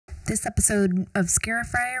This episode of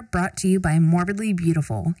Scarifyer brought to you by Morbidly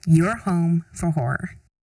Beautiful, your home for horror.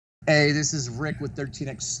 Hey, this is Rick with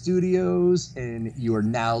 13X Studios, and you are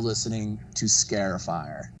now listening to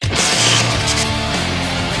Scarifyer.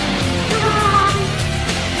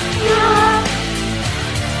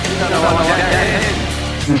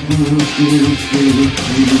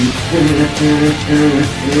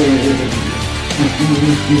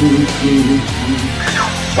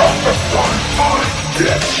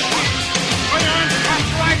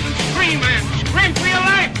 Scream for your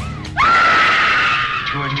life!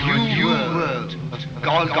 To a new world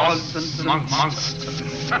of gods and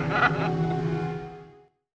monsters.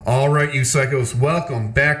 All right, you psychos,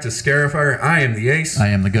 welcome back to Scarifyer. I am the Ace. I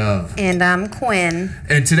am the Gov. And I'm Quinn.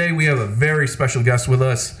 And today we have a very special guest with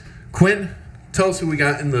us. Quinn, tell us who we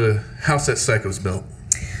got in the house that Psychos built.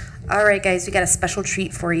 All right, guys, we got a special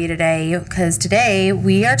treat for you today because today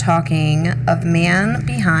we are talking of the man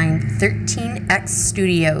behind 13X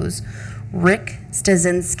Studios, Rick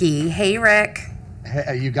Styczynski. Hey, Rick.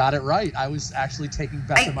 Hey, you got it right. I was actually taking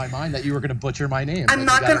bets in my mind that you were going to butcher my name. I'm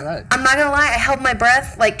not gonna lie. I held my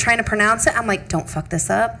breath, like trying to pronounce it. I'm like, don't fuck this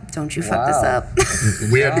up. Don't you fuck this up.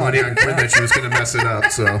 We had money on Quinn that she was going to mess it up,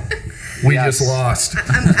 so we just lost.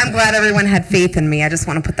 I'm glad everyone had faith in me. I just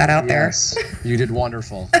want to put that out there. Yes, you did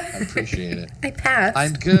wonderful. I appreciate it. I passed.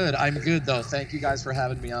 I'm good, though. Thank you guys for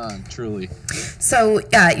having me on, truly. So,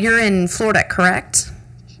 you're in Florida, correct?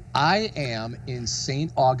 I am in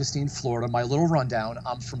St. Augustine, Florida. My little rundown,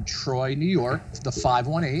 I'm from Troy, New York, the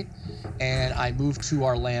 518, and I moved to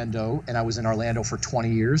Orlando, and I was in Orlando for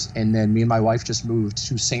 20 years, and then me and my wife just moved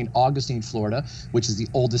to St. Augustine, Florida, which is the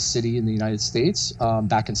oldest city in the United States,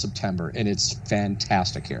 back in September, and it's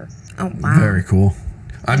fantastic here. Oh, wow. Very cool.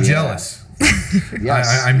 I'm jealous.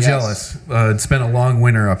 Yes, I'm jealous. It's been a long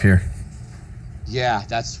winter up here. Yeah,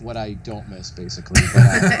 that's what I don't miss, basically.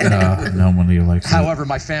 But, no one you likes. However,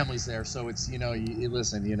 my family's there, so it's you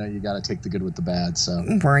listen, you got to take the good with the bad. So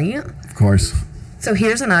right, of course. So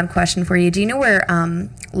here's an odd question for you. Do you know where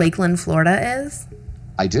Lakeland, Florida is?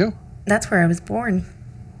 I do. That's where I was born.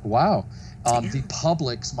 Wow. The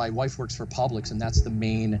Publix, my wife works for Publix, and that's the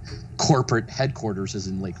main corporate headquarters is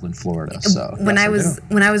in Lakeland, Florida. So when I was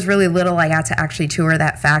really little, I got to actually tour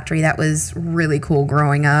that factory. That was really cool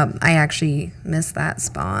growing up. I actually miss that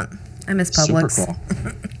spot. I miss Publix. Super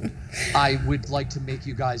cool. I would like to make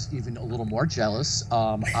you guys even a little more jealous.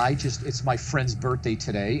 It's my friend's birthday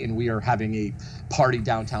today, and we are having a party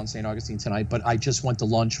downtown St. Augustine tonight, but I just went to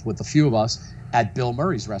lunch with a few of us at Bill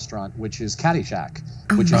Murray's restaurant, which is Caddyshack.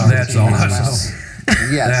 That's awesome.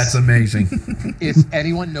 Yes. That's amazing. If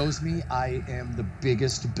anyone knows me, I am the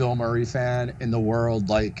biggest Bill Murray fan in the world.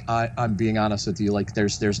 Like, I'm being honest with you. Like,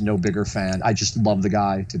 there's no bigger fan. I just love the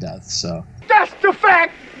guy to death. So That's the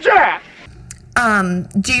fact, Jack!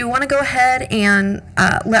 Do you want to go ahead and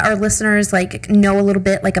let our listeners know a little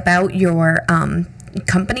bit about your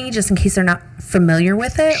company, just in case they're not familiar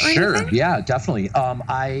with it? Or anything? Yeah, definitely.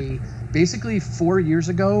 I basically 4 years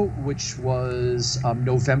ago, which was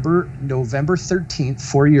November 13th,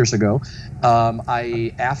 4 years ago.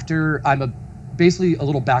 Basically a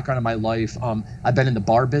little background of my life. I've been in the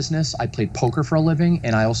bar business. I played poker for a living,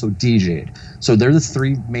 and I also DJ'd. So they're the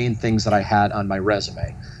three main things that I had on my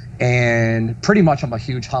resume. And pretty much I'm a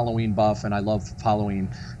huge Halloween buff, and I love Halloween.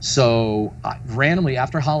 So randomly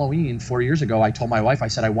after Halloween 4 years ago, I told my wife, I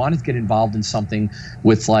said I wanted to get involved in something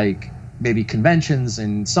with maybe conventions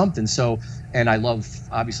and something. So, and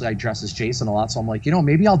obviously I dress as Jason a lot. So I'm like,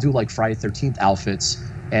 maybe I'll do Friday 13th outfits,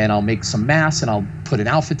 and I'll make some masks, and I'll put an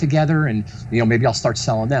outfit together, and maybe I'll start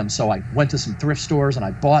selling them. So I went to some thrift stores and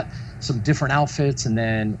I bought some different outfits, and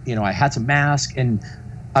then I had some masks, and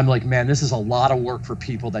I'm like, man, this is a lot of work for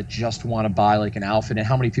people that just want to buy an outfit, and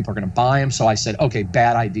how many people are going to buy them? So I said, okay,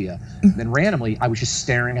 bad idea. And then randomly I was just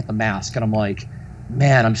staring at the mask, and I'm like,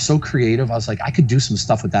 man, I'm so creative. I was like, I could do some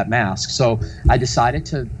stuff with that mask. So I decided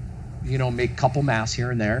to, make a couple masks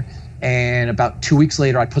here and there. And about 2 weeks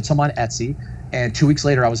later, I put some on Etsy. And 2 weeks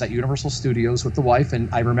later, I was at Universal Studios with the wife, and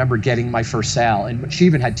I remember getting my first sale. And she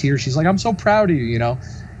even had tears. She's like, I'm so proud of you,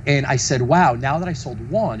 And I said, wow, now that I sold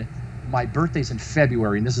one, my birthday's in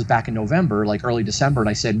February, and this is back in November, early December. And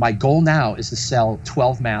I said, my goal now is to sell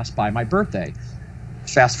 12 masks by my birthday.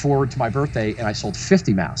 Fast forward to my birthday, and I sold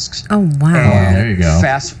 50 masks. Oh, wow. And there you go.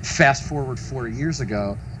 Fast forward 4 years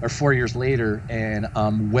later, and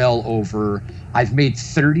I've made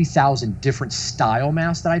 30,000 different style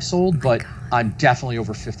masks that I've sold, but I'm definitely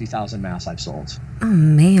over 50,000 masks I've sold. Oh,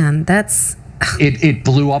 man, that's... It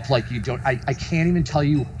blew up like you don't... I can't even tell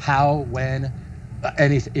you how, when...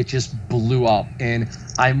 anything. It just blew up. And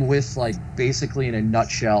I'm with basically in a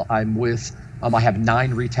nutshell, I'm with I have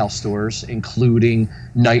 9 retail stores, including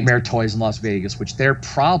Nightmare Toys in Las Vegas, which they're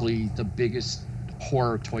probably the biggest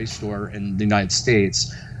horror toy store in the United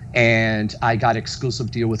States. And I got an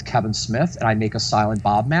exclusive deal with Kevin Smith, and I make a Silent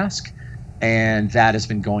Bob mask, and that has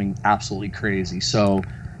been going absolutely crazy. So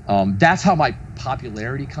that's how my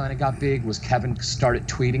popularity kind of got big, was Kevin started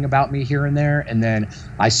tweeting about me here and there, and then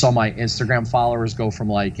I saw my Instagram followers go from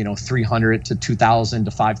like 300 to 2,000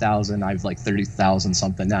 to 5,000. I have like 30,000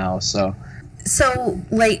 something now. So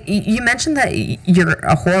like you mentioned that you're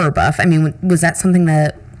a horror buff. I mean, was that something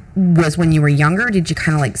that was when you were younger? Or did you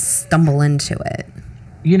kind of like stumble into it?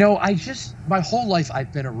 My whole life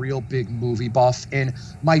I've been a real big movie buff, and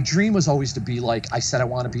my dream was always to be like, I said I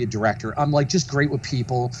want to be a director. I'm like just great with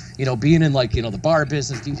people, being in like, the bar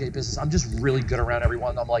business, DJ business. I'm just really good around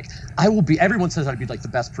everyone. I'm like, everyone says I'd be like the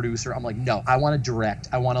best producer. I'm like, no, I want to direct.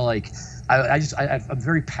 I want to like, I'm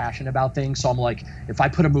very passionate about things. So I'm like, if I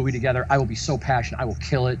put a movie together, I will be so passionate, I will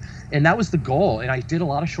kill it. And that was the goal. And I did a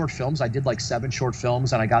lot of short films. I did like 7 short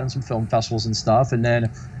films, and I got in some film festivals and stuff. And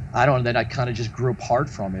then then I kind of just grew apart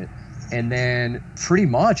from it. And then pretty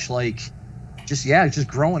much like, just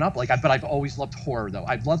growing up, but I've always loved horror though.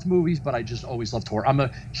 I've loved movies, but I just always loved horror. I'm a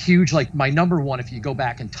huge, like my number one, if you go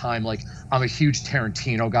back in time, like I'm a huge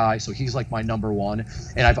Tarantino guy. So he's like my number one.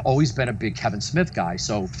 And I've always been a big Kevin Smith guy.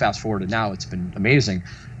 So fast forward to now, it's been amazing.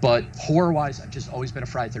 But horror wise, I've just always been a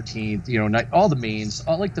Friday 13th, all the mains,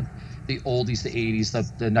 all like the oldies, the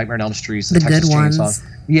 80s, the Nightmare on Elm Streets, the Texas good Chainsaw. ones.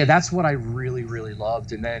 Yeah, that's what I really, really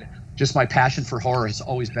loved. And then just my passion for horror has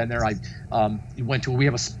always been there. We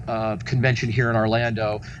have a convention here in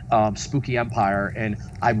Orlando, Spooky Empire, and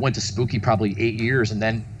I went to Spooky probably 8 years, and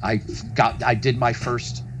then I did my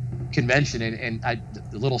first convention, and a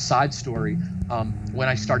little side story, when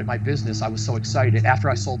I started my business, I was so excited. After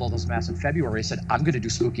I sold all those masks in February, I said, I'm going to do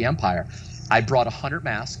Spooky Empire. I brought 100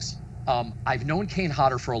 masks. I've known Kane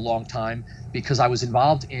Hodder for a long time because I was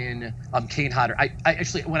involved in Kane Hodder. I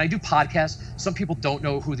actually, when I do podcasts, some people don't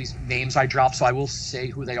know who these names I drop, so I will say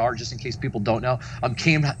who they are just in case people don't know.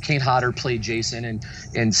 Kane Hodder played Jason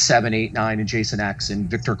in 7, 8, 9, and Jason X, and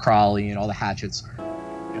Victor Crowley, and all the Hatchets.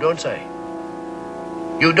 You don't say.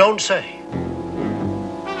 You don't say.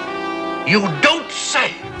 You don't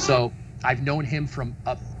say. So I've known him from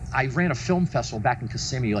I ran a film festival back in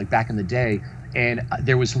Kissimmee, like back in the day, and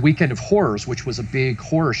there was Weekend of Horrors, which was a big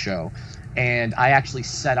horror show, and I actually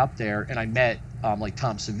set up there, and I met like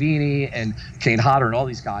Tom Savini and Kane Hodder and all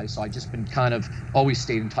these guys. So I just been kind of always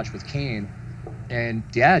stayed in touch with Kane, and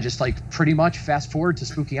yeah, just like pretty much fast forward to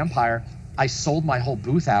Spooky Empire, I sold my whole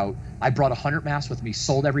booth out. I brought 100 masks with me,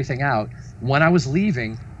 sold everything out. When I was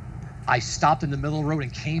leaving, I stopped in the middle of the road,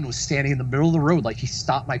 and Kane was standing in the middle of the road, like he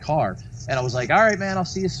stopped my car. And I was like, all right, man, I'll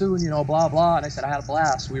see you soon, blah, blah. And I said, I had a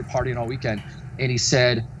blast. We were partying all weekend. And he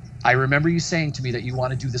said, I remember you saying to me that you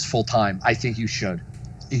want to do this full time. I think you should.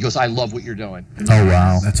 He goes, I love what you're doing. Oh,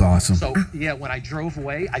 wow. That's awesome. So, yeah, when I drove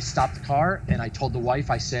away, I stopped the car, and I told the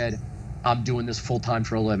wife, I said, I'm doing this full time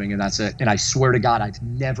for a living, and that's it. And I swear to God, I've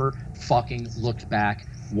never fucking looked back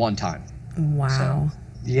one time. Wow. So,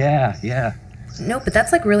 yeah. No, but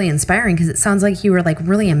that's like really inspiring, because it sounds like you were like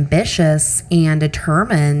really ambitious and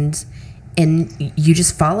determined, and you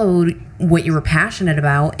just followed what you were passionate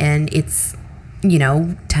about, and it's,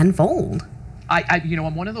 tenfold.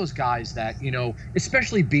 I'm one of those guys that,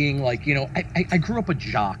 especially being like, I grew up a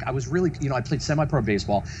jock. I was really, I played semi-pro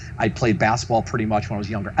baseball. I played basketball pretty much when I was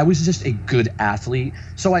younger. I was just a good athlete.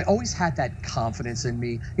 So I always had that confidence in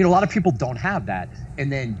me. A lot of people don't have that. And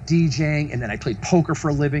then DJing, and then I played poker for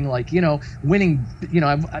a living, like, winning,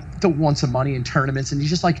 I've won some money in tournaments, and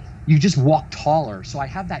you just walk taller. So I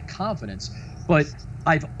have that confidence. But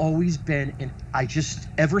I've always been,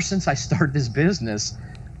 ever since I started this business,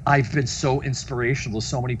 I've been so inspirational to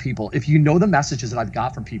so many people. If you know the messages that I've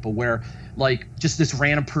got from people where like just this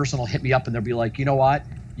random person will hit me up and they'll be like, you know what?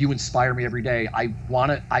 You inspire me every day.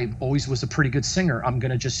 I always was a pretty good singer. I'm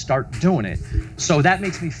going to just start doing it. So that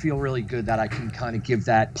makes me feel really good that I can kind of give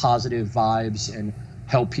that positive vibes and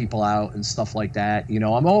help people out and stuff like that.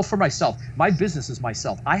 I'm all for myself. My business is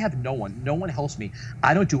myself. I have no one helps me.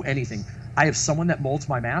 I don't do anything. I have someone that molds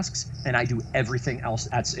my masks, and I do everything else.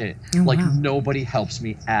 That's it. Oh, like wow. Nobody helps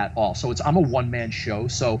me at all. So I'm a one-man show.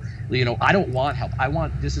 So I don't want help.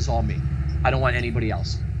 This is all me. I don't want anybody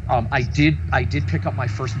else. I did pick up my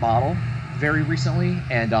first model very recently,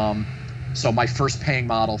 and so my first paying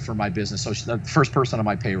model for my business. So she's the first person on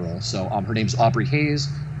my payroll. So her name's Aubrey Hayes.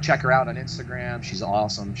 Check her out on Instagram. She's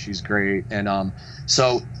awesome. She's great. And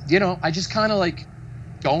so I just kind of like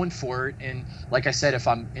going for it, and like I said, if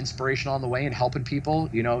I'm inspirational on the way and helping people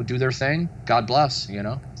do their thing, God bless.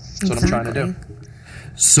 That's what I'm trying to do.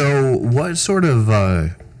 So what sort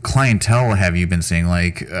of clientele have you been seeing?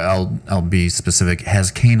 Like, I'll be specific.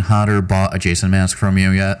 Has Kane Hodder bought a Jason mask from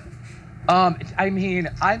you yet? I mean,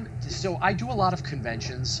 I do a lot of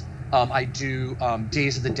conventions. I do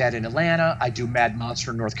Days of the Dead in Atlanta. I do Mad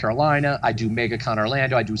Monster in North Carolina. I do MegaCon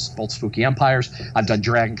Orlando. I do both Spooky Empires. I've done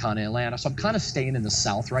DragonCon in Atlanta. So I'm kind of staying in the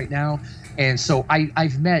South right now. And so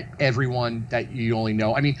I've met everyone that you only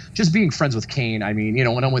know. I mean, just being friends with Kane. I mean,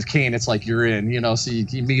 when I'm with Kane, it's like you're in, so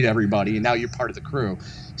you meet everybody, and now you're part of the crew.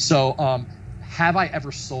 So have I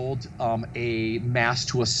ever sold a mask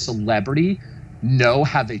to a celebrity? No.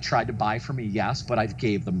 Have they tried to buy from me? Yes, but I've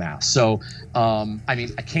gave the mask. So, I mean,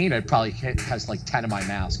 Kane probably has like 10 of my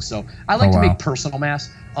masks. So I like to make personal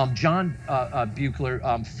masks. John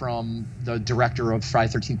Buechler, from the director of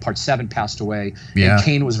Friday 13th Part 7, passed away. Yeah. And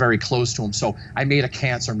Kane was very close to him. So I made a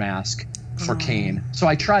cancer mask for Kane. So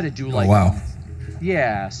I try to do like,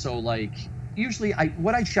 yeah. So like, usually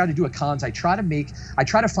what I try to do at cons, I try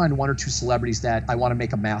to find one or two celebrities that I want to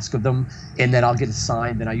make a mask of them, and then I'll get it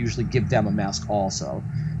signed, and I usually give them a mask also.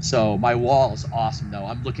 So my wall is awesome though.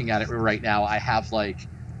 I'm looking at it right now. I have like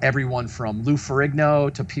everyone from Lou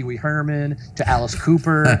Ferrigno to Pee Wee Herman to Alice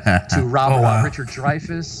Cooper to Richard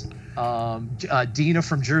Dreyfuss, Dina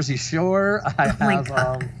from Jersey Shore. I have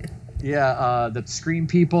the Scream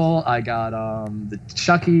people. I got the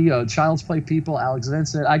Chucky, Child's Play people, Alex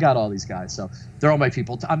Vincent. I got all these guys. So they're all my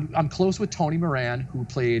people. I'm close with Tony Moran, who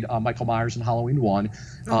played Michael Myers in Halloween 1.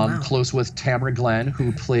 Close with Tamara Glenn,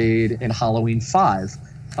 who played in Halloween 5.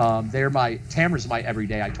 Tamara's my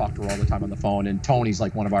everyday. I talk to her all the time on the phone, and Tony's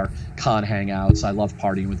like one of our con hangouts. I love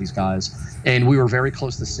partying with these guys. And we were very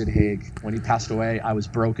close to Sid Haig. When he passed away, I was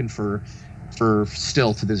broken for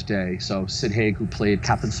still to this day. So Sid Haig, who played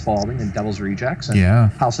Captain Spaulding in Devil's Rejects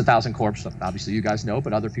and House of Thousand Corpses, obviously you guys know,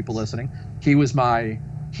 but other people listening, he was my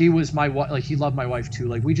wife. Like, he loved my wife too.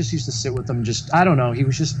 Like, we just used to sit with him. I don't know. He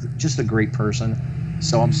was just a great person.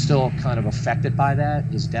 So I'm still kind of affected by that,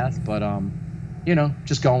 his death, but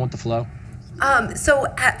just going with the flow. So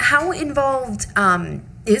how involved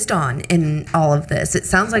is Dawn in all of this? It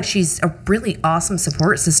sounds like she's a really awesome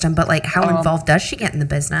support system, but like, how involved does she get in the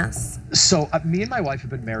business? So me and my wife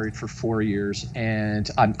have been married for 4 years,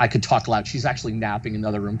 and I could talk loud. She's actually napping in the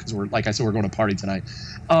other room because we're going to a party tonight.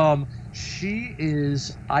 She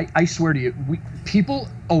is, I swear to you, people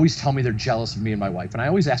always tell me they're jealous of me and my wife, and I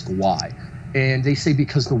always ask why. And they say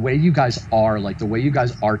because the way you guys are,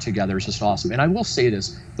 together is just awesome. And I will say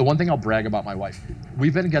this, the one thing I'll brag about my wife,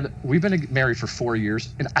 we've been married for 4 years,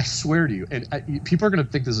 and I swear to you, and people are going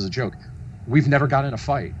to think this is a joke, we've never gotten in a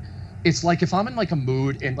fight. It's like if I'm in like a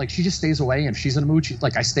mood and like she just stays away, and if she's in a mood,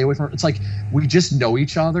 I stay away from her. It's like we just know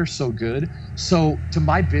each other so good. So to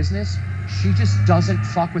my business, she just doesn't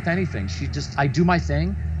fuck with anything. I do my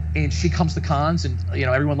thing, and she comes to cons, and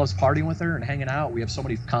everyone loves partying with her and hanging out. We have so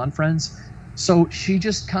many con friends. So she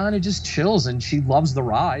just kind of just chills, and she loves the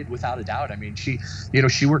ride without a doubt. I mean, she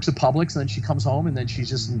works at Publix, and then she comes home, and then she's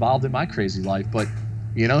just involved in my crazy life. But,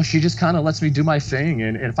 she just kind of lets me do my thing.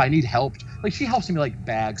 And if I need help, like, she helps me like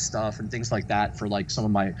bag stuff and things like that for like some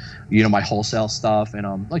of my, my wholesale stuff.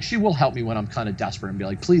 And like, she will help me when I'm kind of desperate and be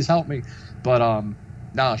like, please help me. But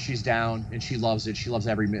no, she's down, and she loves it. She loves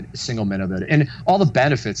every single minute of it, and all the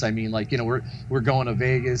benefits. I mean, like, we're going to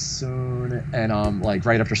Vegas soon, and like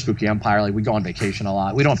right after Spooky Empire, like, we go on vacation a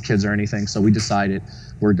lot. We don't have kids or anything, so we decided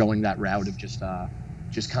we're going that route of just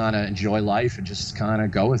kind of enjoy life and just kind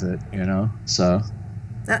of go with it, So.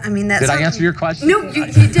 I mean, did I answer your question? No,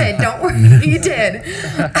 you did. Don't worry, you did.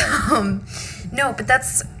 No, but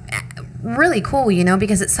that's really cool,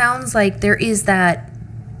 because it sounds like there is that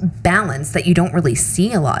balance that you don't really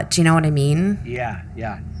see a lot. Do you know what I mean? Yeah.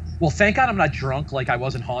 Well, thank God I'm not drunk like I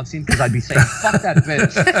was in Hauntine, because I'd be saying, fuck that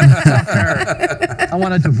bitch. Fuck her. I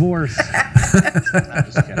want a divorce. I'm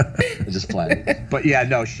just kidding. I just playing. But yeah,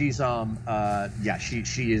 no, she's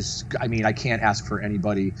she is, I mean, I can't ask for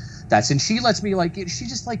anybody and she lets me, like, she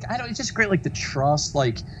just, like, I don't, it's just great, like, the trust,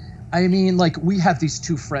 like, I mean, like, we have these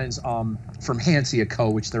two friends from Hansia Co.,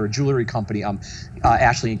 which they're a jewelry company.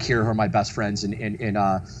 Ashley and Kira are my best friends, and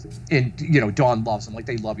Dawn loves them. Like,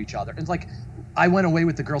 they love each other. And like, I went away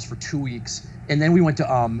with the girls for 2 weeks, and then we went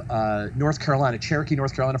to North Carolina, Cherokee,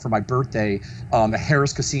 North Carolina, for my birthday. At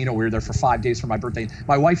Harris Casino, we were there for 5 days for my birthday.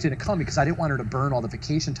 My wife didn't come because I didn't want her to burn all the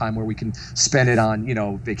vacation time where we can spend it on,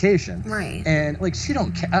 vacation. Right. And like, she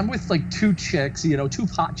don't care. I'm with like two chicks, two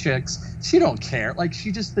hot chicks. She don't care. Like,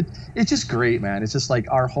 it's just great, man. It's just like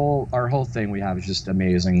our whole thing we have is just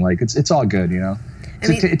amazing. Like, it's all good, I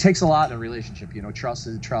mean, it takes a lot in a relationship, trust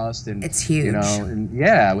and it's huge, and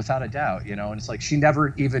yeah, without a doubt, and it's like she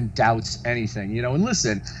never even doubts anything. everything, you know. And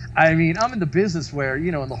listen, I mean, I'm in the business where,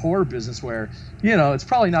 you know, in the horror business where, you know, it's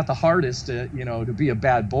probably not the hardest to, you know, to be a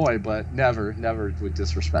bad boy, but never would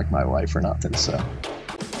disrespect my wife or nothing. So.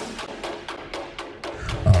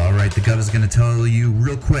 All right, the gut is going to tell you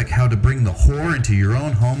real quick how to bring the horror into your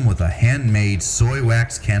own home with a handmade soy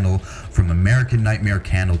wax candle from American Nightmare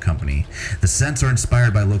Candle Company. The scents are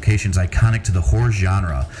inspired by locations iconic to the horror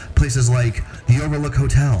genre, places like the Overlook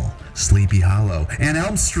Hotel, Sleepy Hollow, and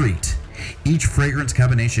Elm Street. Each fragrance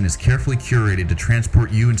combination is carefully curated to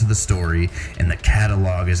transport you into the story, and the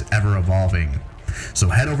catalog is ever evolving. So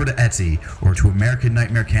head over to Etsy or to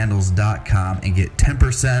AmericanNightmareCandles.com and get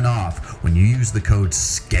 10% off when you use the code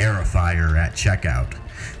Scarifyer at checkout.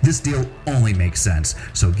 This deal only makes sense,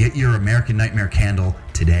 so get your American Nightmare candle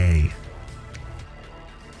today.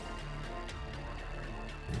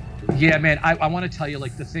 Yeah, man, I want to tell you,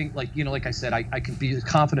 like, the thing, like, you know, like I said, I can be as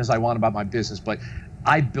confident as I want about my business, but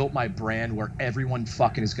I built my brand where everyone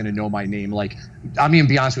fucking is going to know my name. Like, I mean, to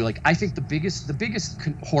be honest with you, like, I think the biggest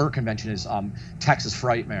horror convention is Texas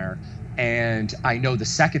Frightmare, and I know the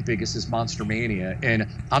second biggest is Monster Mania. And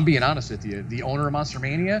I'm being honest with you, the owner of Monster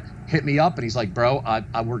Mania hit me up and he's like, bro,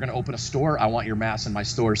 we're going to open a store. I want your mask in my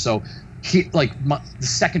store. So he, like, the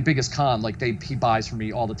second biggest con, like, he buys from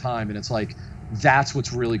me all the time, and it's like, that's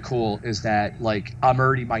what's really cool, is that, like,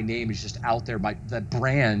 my name is just out there, that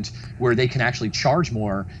brand where they can actually charge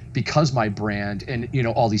more because my brand, and, you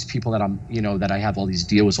know, all these people that that I have all these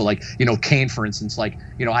deals with. So, like, you know, Kane, for instance, like,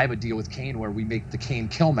 you know, I have a deal with Kane where we make the Kane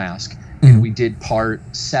kill mask, and we did part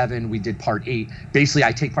 7, we did part 8. Basically,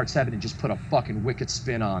 I take part 7 and just put a fucking wicked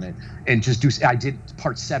spin on it, and I did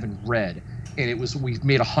part 7 red. And we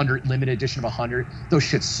made 100, limited edition of 100. Those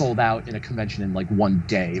shits sold out in a convention in like one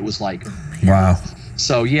day. It was like, wow.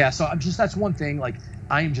 So yeah, so that's one thing. Like,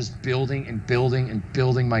 I am just building and building and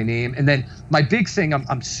building my name. And then my big thing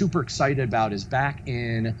I'm super excited about is back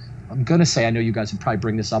in, I'm gonna say, I know you guys would probably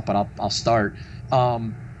bring this up, but I'll start.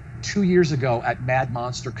 2 years ago at Mad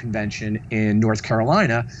Monster Convention in North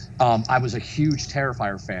Carolina, I was a huge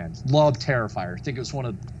Terrifier fan. Loved Terrifier. I think it was one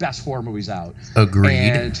of the best horror movies out. Agreed.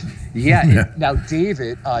 And yeah. Now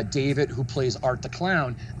David, who plays Art the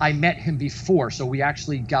Clown, I met him before, so we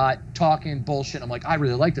actually got talking bullshit. I'm like, I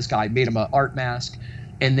really like this guy. I made him an art mask.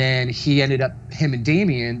 And then him and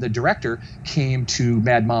Damien, the director, came to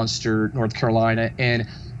Mad Monster North Carolina, and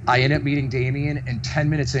I ended up meeting Damien, and 10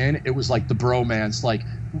 minutes in, it was like the bromance, like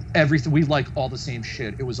everything. We like all the same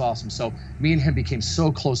shit. It was awesome. So me and him became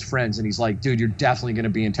so close friends, and he's like, dude, you're definitely going to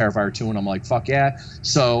be in Terrifier 2. And I'm like, fuck yeah.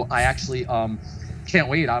 So I actually can't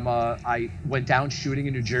wait. I went down shooting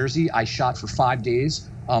in New Jersey. I shot for 5 days.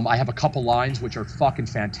 I have a couple lines which are fucking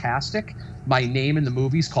fantastic. My name in the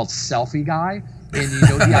movie is called Selfie Guy. And you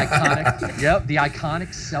know, the iconic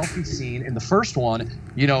selfie scene in the first one,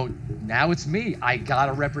 you know, now it's me. I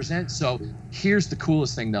gotta represent. So here's the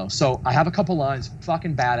coolest thing though. So I have a couple lines,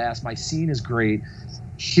 fucking badass. My scene is great.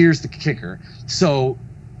 Here's the kicker. So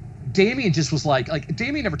Damien just was like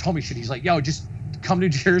Damien never told me shit. He's like, yo, just come to New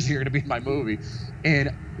Jersey, you're gonna be in my movie.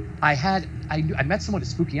 And I met someone at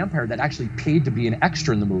Spooky Empire that actually paid to be an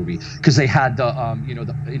extra in the movie because they had the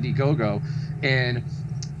the Indiegogo. And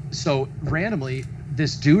so randomly,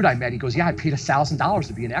 this dude I met, he goes, yeah, I paid $1,000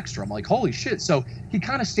 to be an extra. I'm like, holy shit. So he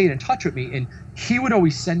kind of stayed in touch with me, and he would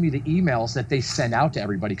always send me the emails that they send out to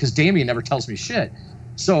everybody because Damien never tells me shit.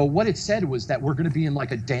 So what it said was that we're going to be in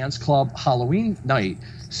like a dance club Halloween night.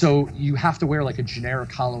 So you have to wear like a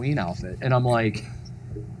generic Halloween outfit. And I'm like,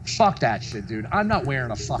 fuck that shit, dude. I'm not wearing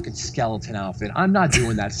a fucking skeleton outfit. I'm not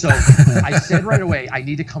doing that. So I said right away, I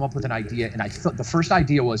need to come up with an idea. And the first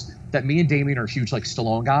idea was that me and Damien are huge like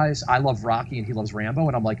Stallone guys. I love Rocky and he loves Rambo.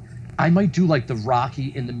 And I'm like, I might do like the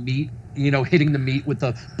Rocky in the meat, you know, hitting the meat with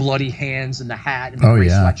the bloody hands and the hat and the gray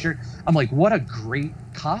sweatshirt. I'm like, what a great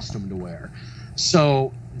costume to wear.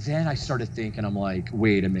 So then I started thinking, I'm like,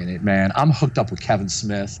 wait a minute, man. I'm hooked up with Kevin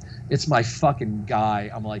Smith. It's my fucking guy.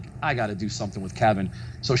 I'm like, I got to do something with Kevin.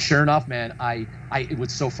 So sure enough, man, it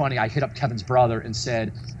was so funny. I hit up Kevin's brother and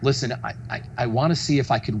said, listen, I want to see if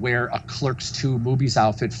I could wear a Clerks 2 movies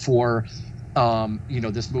outfit for,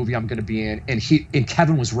 this movie I'm going to be in. And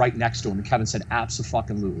Kevin was right next to him. And Kevin said,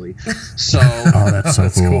 abso-fucking-lutely. So oh, that's so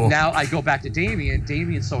cool. Now I go back to Damien.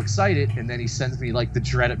 Damien's so excited. And then he sends me like the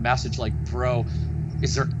dreaded message, like, bro,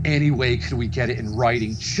 is there any way could we get it in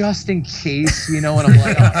writing just in case, you know? And I'm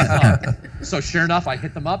like, oh, fuck. So sure enough, I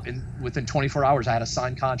hit them up, and within 24 hours, I had a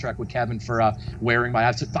signed contract with Kevin for wearing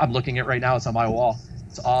I'm looking at it right now. It's on my wall.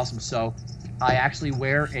 It's awesome. So I actually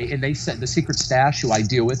wear and they sent the Secret Stash, who I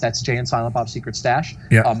deal with. That's Jay and Silent Bob's Secret Stash.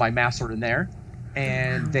 Yeah. My masks are in there.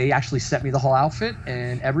 and they actually sent me the whole outfit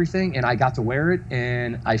and everything, and I got to wear it,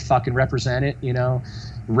 and I fucking represent it, you know,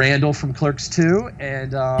 Randall from Clerks 2,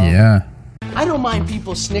 and Yeah. I don't mind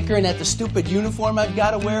people snickering at the stupid uniform I've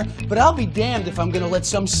got to wear, but I'll be damned if I'm going to let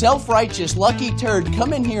some self-righteous lucky turd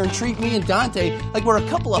come in here and treat me and Dante like we're a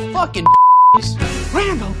couple of fucking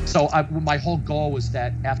Randall. So my whole goal was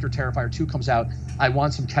that after Terrifier 2 comes out, I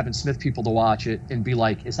want some Kevin Smith people to watch it and be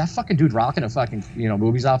like, is that fucking dude rocking a fucking, you know,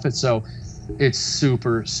 movies outfit? So it's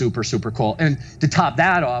super, super, super cool. And to top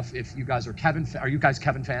that off, if you guys are you guys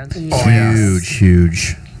Kevin fans?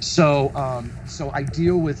 Huge. So I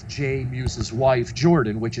deal with Jay Muse's wife,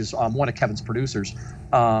 Jordan, which is one of Kevin's producers.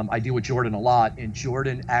 I deal with Jordan a lot, and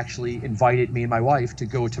Jordan actually invited me and my wife to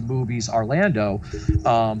go to Movies Orlando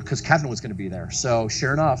because Kevin was going to be there. So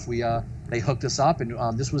sure enough, they hooked us up,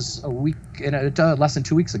 and this was less than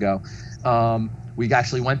 2 weeks ago. We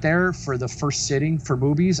actually went there for the first sitting for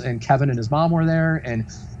movies, and Kevin and his mom were there, and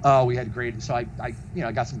we had great. So I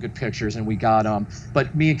got some good pictures, and we got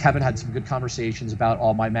but me and Kevin had some good conversations about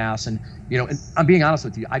all my masks, and and I'm being honest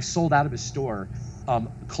with you, I've sold out of his store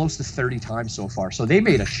close to 30 times so far. So they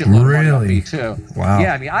made a shitload of money on me too. Wow.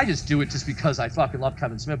 Yeah, I mean, I just do it just because I fucking love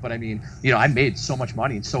Kevin Smith, but I mean, I made so much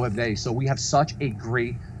money, and so have they. So we have such a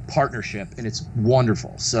great partnership, and it's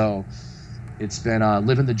wonderful. So it's been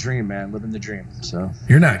living the dream, man. Living the dream. So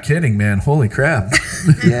You're not kidding, man. Holy crap.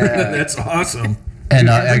 yeah, That's awesome. and And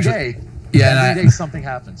every day, yeah, every day something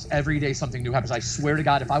happens. Every day something new happens. I swear to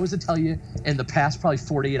God, if I was to tell you in the past probably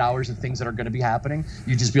 48 hours of things that are going to be happening,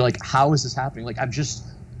 you'd just be like, how is this happening? Like, it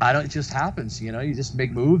just happens, you just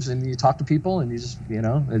make moves and you talk to people and you just,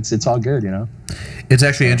 it's all good, It's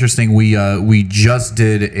actually interesting. We just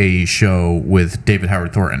did a show with David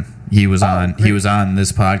Howard Thornton. He was on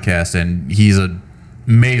this podcast, and he's an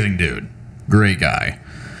amazing dude, great guy.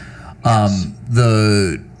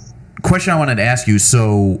 The question I wanted to ask you,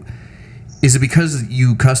 so is it because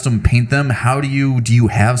you custom paint them? How do you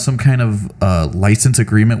have some kind of license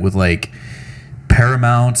agreement with like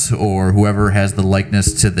Paramount or whoever has the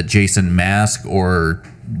likeness to the Jason mask, or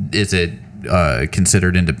is it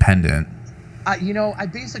considered independent? I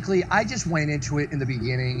just went into it in the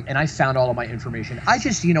beginning and I found all of my information. I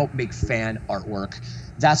just, make fan artwork.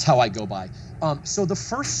 That's how I go by. So the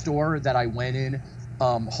first store that I went in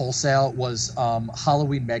wholesale was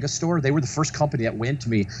Halloween Megastore. They were the first company that went to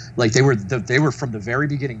me. Like they were from the very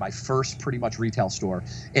beginning, my first pretty much retail store.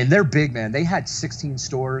 And they're big, man. They had 16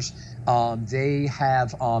 stores. They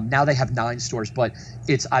have now they have 9 stores, but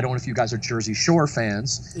I don't know if you guys are Jersey Shore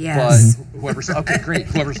fans. Yes. But whoever's okay, great.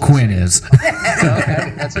 Whoever's Quinn listening. is.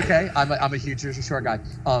 Okay, that's okay. I'm a huge Jersey Shore guy.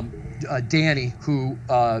 Danny, who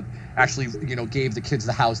actually gave the kids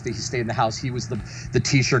the house. He stayed in the house. He was the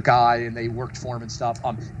t-shirt guy, and they worked for him and stuff.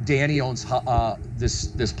 Danny owns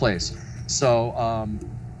this place. So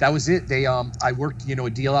that was it. I worked a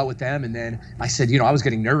deal out with them, and then I said I was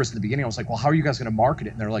getting nervous in the beginning. I was like, well, how are you guys going to market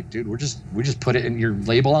it? And they're like, dude, we just put it in your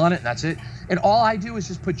label on it, and that's it. And all I do is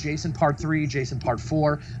just put Jason Part 3, Jason Part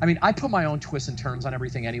 4. I mean, I put my own twists and turns on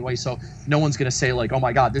everything anyway, so no one's going to say like, oh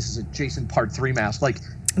my God, this is a Jason Part 3 mask. Like,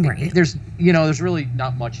 Right. there's really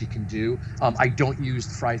not much you can do. I don't use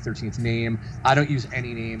the Friday 13th name. I don't use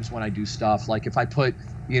any names when I do stuff. Like if I put,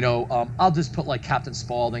 I'll just put like Captain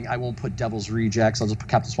Spaulding. I won't put Devil's Rejects. I'll just put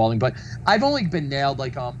Captain Spaulding. But I've only been nailed.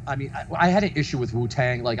 Like, I had an issue with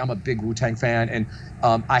Wu-Tang. Like I'm a big Wu-Tang fan, and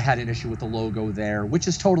I had an issue with the logo there, which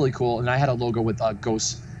is totally cool. And I had a logo with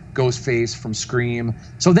Ghostface from Scream.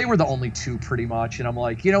 So they were the only 2 pretty much. And I'm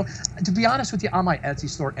like, to be honest with you, on my Etsy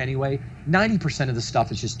store anyway, 90% of the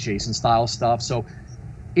stuff is just Jason style stuff. So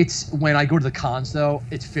it's when I go to the cons though,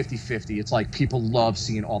 it's 50-50. It's like people love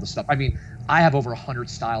seeing all the stuff. I mean, I have over 100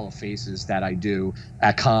 style of faces that I do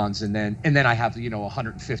at cons, and then I have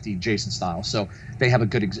 150 Jason styles. So they have a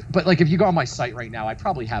good but like if you go on my site right now, I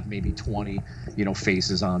probably have maybe 20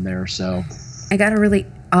 faces on there. So I got a really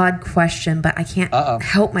odd question, but I can't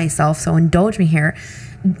help myself, so indulge me here.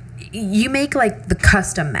 You make like the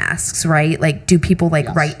custom masks, right? Like, do people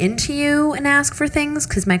Yes. write into you and ask for things?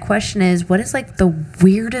 Because my question is, what is like the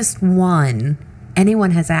weirdest one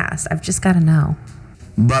anyone has asked? I've just got to know.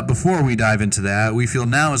 But before we dive into that, we feel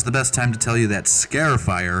now is the best time to tell you that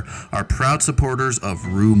Scarifyer are proud supporters of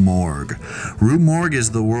Rue Morgue. Rue Morgue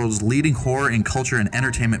is the world's leading horror and culture and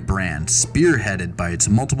entertainment brand, spearheaded by its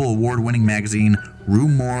multiple award-winning magazine, Rue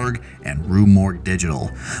Morgue, and Rue Morgue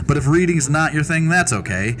Digital. But if reading's not your thing, that's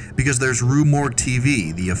okay, because there's Rue Morgue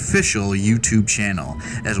TV, the official YouTube channel,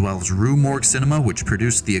 as well as Rue Morgue Cinema, which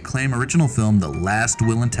produced the acclaimed original film The Last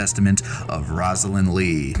Will and Testament of Rosalind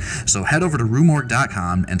Lee. So head over to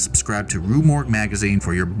ruemorgue.com and subscribe to Rue Morgue magazine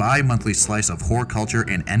for your bi-monthly slice of horror culture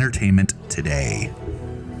and entertainment today.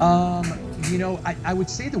 You know, I would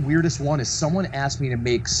say the weirdest one is someone asked me to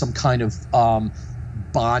make some kind of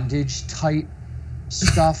bondage type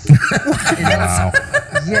stuff. Wow.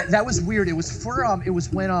 Yeah, that was weird. It was for it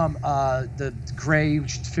was when the Grey,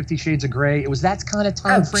 50 Shades of Grey. It was that kind of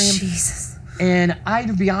time frame. Jesus. And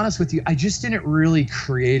to be honest with you, I just didn't really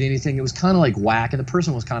create anything. It was kind of like whack, and the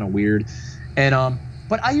person was kind of weird. And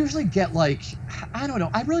but I usually get like, I don't know.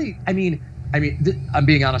 I mean, I'm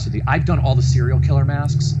being honest with you. I've done all the serial killer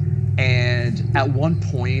masks, and at one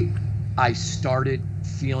point, I started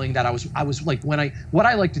feeling that I was like, what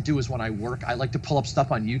I like to do is when I work, I like to pull up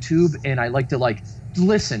stuff on YouTube, and I like to like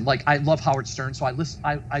listen. Like, I love Howard Stern, so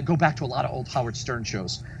I go back to a lot of old Howard Stern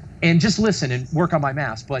shows and just listen and work on my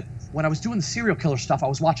mask. But when I was doing the serial killer stuff, I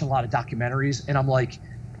was watching a lot of documentaries, and I'm like,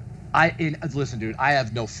 listen, dude, I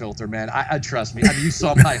have no filter, man. I trust me. I mean, you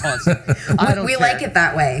saw my hunts. We like it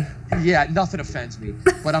that way. Yeah, nothing offends me.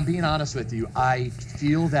 But I'm being honest with you. I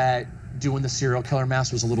feel that doing the serial killer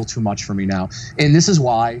mask was a little too much for me now. And this is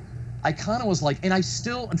why I kind of was like, and I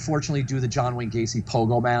still unfortunately do the John Wayne Gacy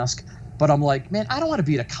pogo mask, but I'm like, man, I don't want to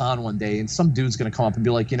be at a con one day and some dude's going to come up and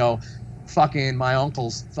be like, you know, fucking my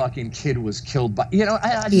uncle's fucking kid was killed by, you know,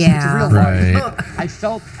 I just, it's real life. I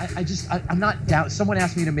felt, I'm not down. Someone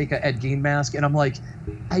asked me to make a Ed Gein mask, and I'm like,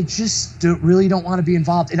 I just really don't want to be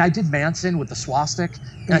involved. And I did Manson with the swastika,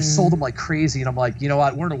 and I sold them like crazy. And I'm like, you know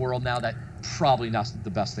what? We're in a world now that probably not the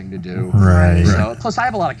best thing to do. Right. So, plus, I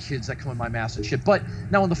have a lot of kids that come in my mask and shit. But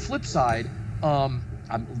now on the flip side, I'm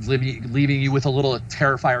leaving you with a little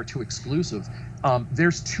Terrifier 2 exclusive.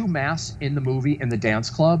 There's 2 masks in the movie in the dance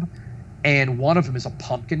club. And one of them is a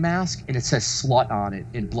pumpkin mask, and it says slut on it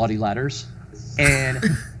in bloody letters. And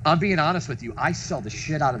I'm being honest with you, I sell the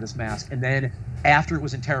shit out of this mask. And then after it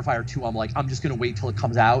was in Terrifier 2, I'm like, I'm just going to wait till it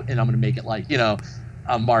comes out, and I'm going to make it like, you know,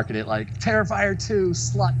 I'm marketing it like Terrifier 2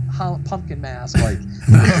 slut pumpkin mask. Like,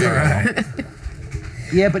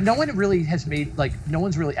 yeah, but no one really has made, like, no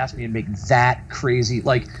one's really asked me to make that crazy.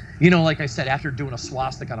 Like, you know, like I said, after doing a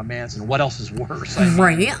swastika on a Manson, what else is worse? I mean,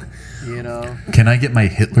 right. You know? Can I get my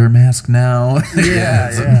Hitler mask now?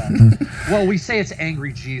 Yeah. Well, we say it's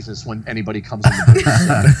Angry Jesus when anybody comes in the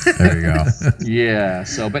business. There you go. Yeah,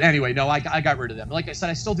 so, but anyway, no, I got rid of them. Like I said,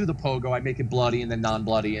 I still do the pogo. I make it bloody and then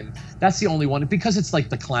non-bloody, and that's the only one, because it's like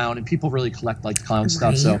the clown, and people really collect like clown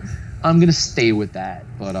stuff, so I'm gonna stay with that.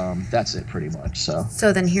 But that's it pretty much.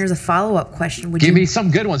 So then here's a follow-up question. Give me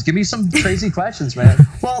some good ones. Give me some crazy questions, man.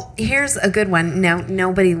 Well, here's a good one. Now,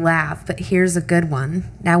 nobody laugh, but here's a good one.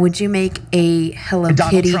 Now, would you make a Hello Kitty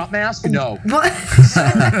Donald Trump mask? No. What?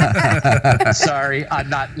 Sorry, I'm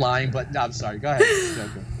not lying, but no, I'm sorry. Go ahead.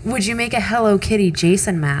 Okay. Would you make a Hello Kitty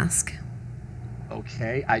Jason mask?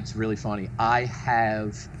 Okay, it's really funny. I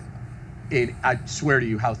swear to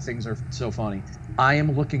you how things are so funny. I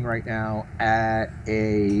am looking right now at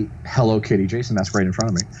a Hello Kitty Jason mask right in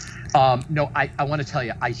front of me. No, I want to tell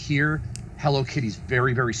you, I hear Hello Kitty's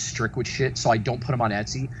very, very strict with shit, so I don't put them on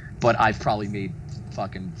Etsy, but I've probably made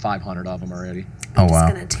fucking 500 of them already. Oh, wow. I'm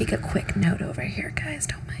just going to take a quick note over here, guys.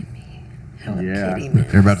 Don't mind me. Hello Kitty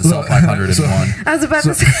mask. You're about to sell 500 in one. I was about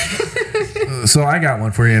to say. So I got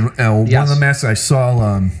one for you. One of the masks I saw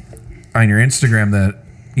on your Instagram that,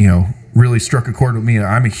 you know, really struck a chord with me.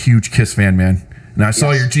 I'm a huge Kiss fan, man. And I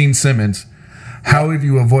saw your Gene Simmons. How have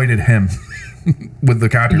you avoided him with the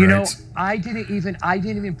copyrights? You know, I didn't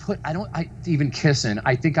even put, I even Kiss in.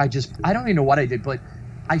 I think I don't even know what I did, but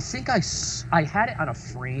I think I had it on a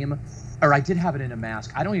frame, or I did have it in a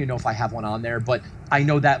mask. I don't even know if I have one on there, but I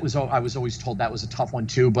know I was always told that was a tough one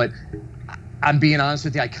too, but I'm being honest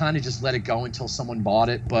with you, I kind of just let it go until someone bought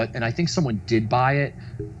it, and I think someone did buy it.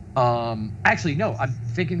 Actually, no, I'm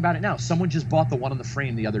thinking about it now. Someone just bought the one on the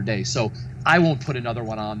frame the other day, so I won't put another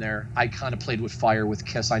one on there. I kind of played with fire with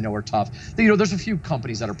Kiss. I know are tough. You know, there's a few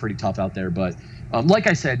companies that are pretty tough out there, but like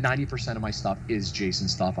I said, 90% of my stuff is Jason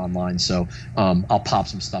stuff online, so I'll pop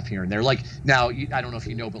some stuff here and there. Like now, I don't know if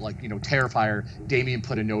you know, but like, you know, Terrifier, Damien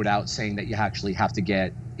put a note out saying that you actually have to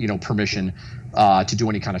get, you know, permission to do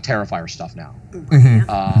any kind of Terrifier stuff now.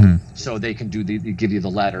 So they can give you the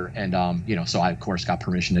letter, and you know, so I of course got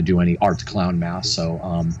permission to do any art clown mask.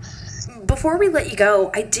 So before we let you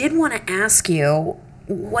go, I did want to ask you,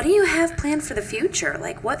 what do you have planned for the future?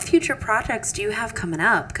 Like, what future projects do you have coming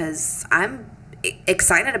up? Because I'm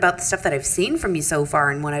excited about the stuff that I've seen from you so far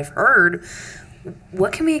and what I've heard.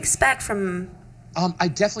 what can we expect from? I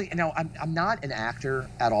definitely, I'm not an actor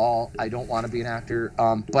at all. I don't want to be an actor.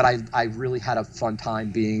 But I really had a fun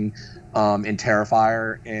time being in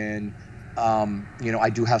Scarifyer, and I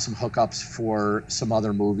do have some hookups for some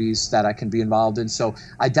other movies that I can be involved in. So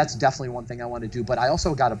that's definitely one thing I want to do. But I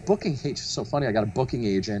also got a booking agent. It's so funny. I got a booking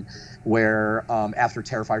agent where after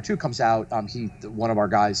Scarifyer 2 comes out, one of our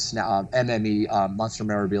guys, MME, Monster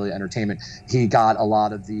Memorabilia Entertainment, he got a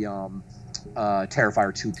lot of the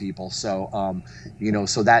Scarifyer 2 people. So,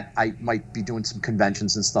 so that I might be doing some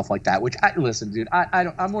conventions and stuff like that, which listen, dude,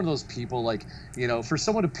 I'm one of those people, like, for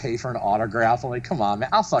someone to pay for an autograph, I'm like, come on, man,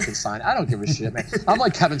 I'll fucking sign. I don't give a shit, man. I'm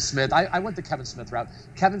like Kevin Smith. I went the Kevin Smith route.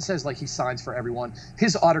 Kevin says, like, he signs for everyone.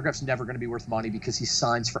 His autograph's never going to be worth money because he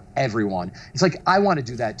signs for everyone. It's like, I want to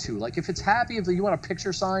do that too. Like, if it's happy, if you want a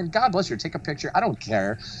picture signed, God bless you, take a picture. I don't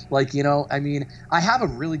care. Like, I have a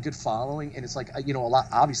really good following, and it's like, a lot,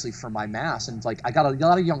 obviously, for my mass. And like, I got a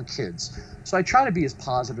lot of young kids, so I try to be as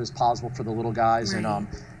positive as possible for the little guys. Right.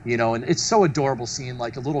 And it's so adorable seeing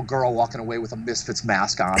like a little girl walking away with a Misfits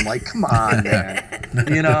mask on. Like, come on, man.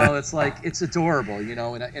 It's like, it's adorable.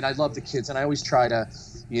 And I love the kids, and I always try to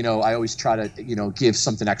give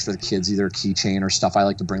something extra to the kids, either a keychain or stuff. I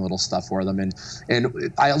like to bring little stuff for them,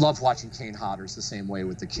 and I love watching Kane Hodder. The same way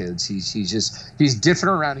with the kids. He's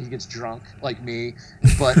different around. He gets drunk like me,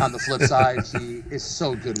 but on the flip side, he is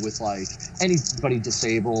so good with like anybody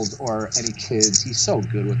disabled or any kids. He's so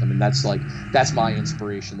good with them, and that's my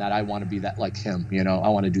inspiration. That I want to be that like him. I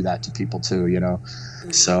want to do that to people too.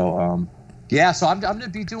 So so I'm gonna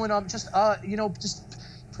be doing just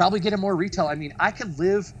probably getting more retail. I mean, I could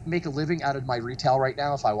make a living out of my retail right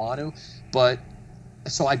now if I want to, but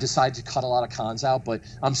so I decided to cut a lot of cons out, but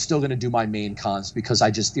I'm still going to do my main cons because I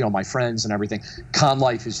just, my friends and everything. Con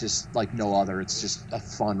life is just like no other. It's just a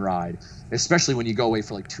fun ride, especially when you go away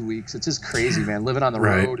for like 2 weeks. It's just crazy, man, living on the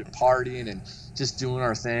road and partying and just doing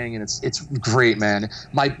our thing. And it's great, man.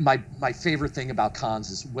 My favorite thing about cons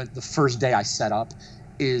is when the first day I set up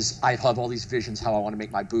is I have all these visions how I want to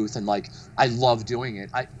make my booth, and like I love doing it.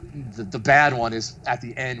 The bad one is at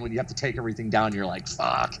the end when you have to take everything down. You're like,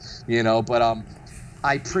 fuck, but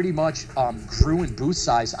I pretty much grew in booth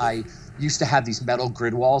size. I used to have these metal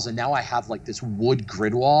grid walls, and now I have like this wood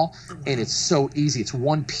grid wall, and it's so easy. It's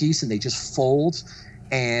one piece, and they just fold.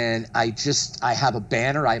 And I have a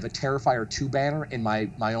banner. I have a Scarifyer 2 banner in my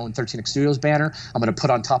own 13X Studios banner. I'm going to put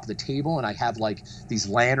on top of the table, and I have like these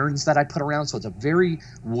lanterns that I put around. So it's a very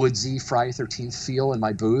woodsy Friday 13th feel in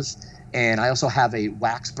my booth. And I also have a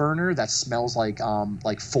wax burner that smells like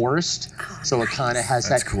forest. So it kind of has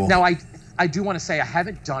That's that. Cool. Now I do want to say I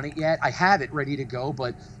haven't done it yet. I have it ready to go,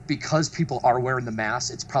 but because people are wearing the masks,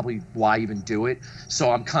 it's probably why even do it.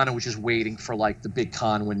 So I'm kind of just waiting for like the big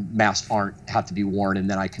con when masks have to be worn, and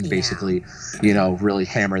then I can basically, really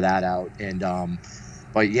hammer that out. And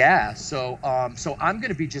but yeah, so I'm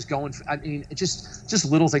gonna be just going. Just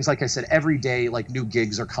little things. Like I said, every day like new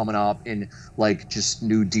gigs are coming up, and like just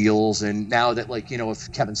new deals. And now that like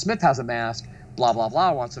if Kevin Smith has a mask, blah blah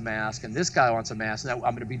blah wants a mask, and this guy wants a mask. Now I'm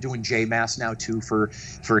going to be doing J masks now too for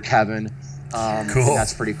Kevin. Cool.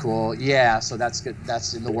 That's pretty cool. Yeah, so that's good.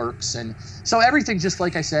 That's in the works, and so everything just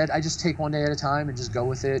like I said, I just take one day at a time and just go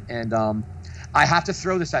with it. And I have to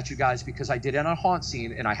throw this at you guys because I did it on a haunt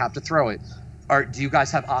scene, and I have to throw it. Do you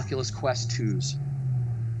guys have Oculus Quest 2s?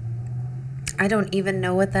 I don't even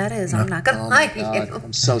know what that is. I'm not gonna lie to you.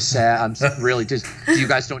 I'm so sad. I'm really just. Do you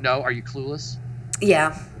guys don't know? Are you clueless?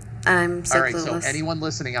 Yeah. I'm so All right, clueless. so anyone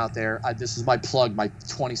listening out there, this is my plug, my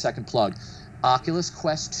 20-second plug. Oculus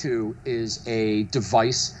Quest 2 is a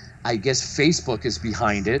device, I guess Facebook is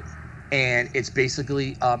behind it, and it's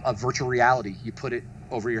basically a virtual reality. You put it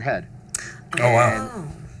over your head. Oh, wow.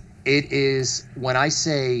 And it is, when I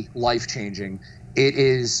say life-changing, it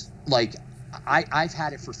is like, I've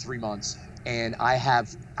had it for 3 months, and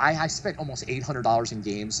I spent almost $800 in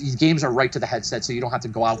games. These games are right to the headset, so you don't have to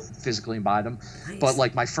go out physically and buy them. Nice. But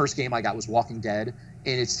like my first game I got was Walking Dead,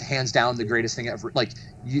 and it's hands down the greatest thing ever.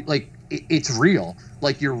 It's real.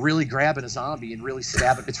 Like you're really grabbing a zombie and really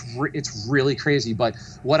stabbing. It's really crazy. But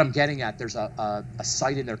what I'm getting at, there's a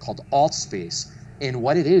site in there called AltSpace, and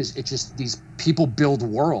what it is, it's just these people build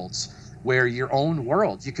worlds. Where your own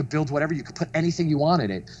world, you could build whatever, you could put anything you want in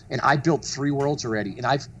it. And I built 3 worlds already, and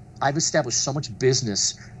I've established so much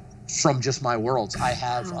business from just my worlds. I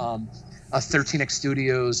have a 13X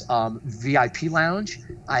Studios VIP lounge.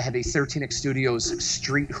 I have a 13X Studios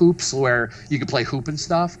street hoops where you can play hoop and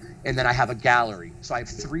stuff. And then I have a gallery. So I have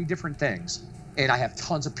 3 different things. And I have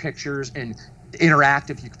tons of pictures and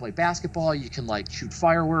interactive. You can play basketball. You can like shoot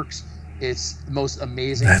fireworks. It's the most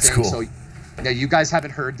amazing thing. Cool. So Now, you guys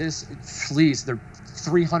haven't heard this. Please, they're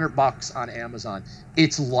 $300 on Amazon.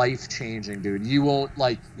 It's life-changing, dude. You won't,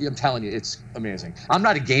 like, I'm telling you, it's amazing. I'm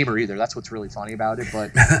not a gamer either. That's what's really funny about it.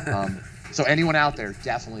 But so anyone out there,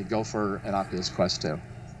 definitely go for an Oculus Quest 2.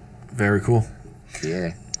 Very cool.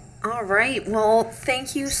 Yeah. All right. Well,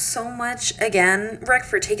 thank you so much again, Rick,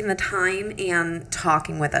 for taking the time and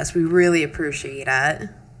talking with us. We really appreciate it.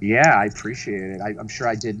 Yeah, I appreciate it. I'm sure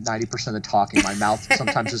I did 90% of the talking. My mouth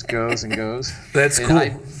sometimes just goes and goes. That's and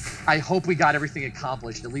cool. I hope we got everything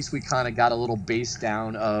accomplished. At least we kind of got a little base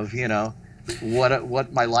down of, you know,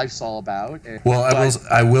 what my life's all about. Well,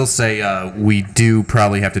 I will say we do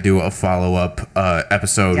probably have to do a follow-up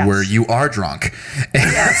episode where you are drunk.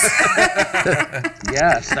 Yes.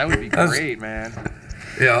 Yes, that would be great, man.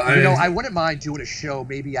 Yeah, I wouldn't mind doing a show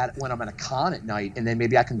maybe when I'm at a con at night, and then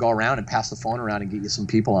maybe I can go around and pass the phone around and get you some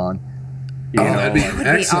people on. That'd be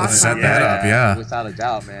excellent. awesome. Set that up, yeah. Without a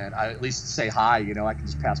doubt, man. I at least say hi. You know, I can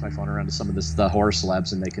just pass my phone around to some of the horror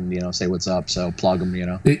celebs, and they can, you know, say what's up. So plug them, you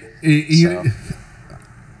know.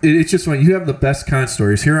 It's just funny. You have the best con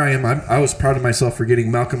stories. Here I am. I was proud of myself for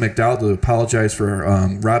getting Malcolm McDowell to apologize for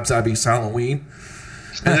Rob Zombie's Halloween.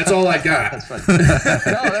 And that's all I got. That's funny.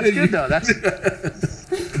 No, that's good though.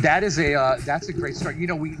 That's a great story. You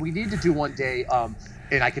know, we need to do one day,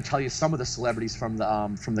 and I can tell you some of the celebrities from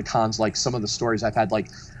the cons, like some of the stories I've had, like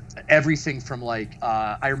everything from like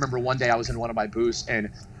I remember one day I was in one of my booths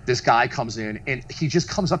and this guy comes in and he just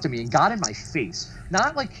comes up to me and got in my face,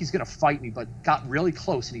 not like he's gonna fight me, but got really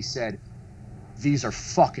close and he said, "These are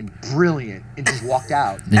fucking brilliant," and just walked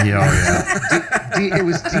out. It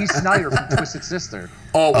was Dee Snyder from Twisted Sister.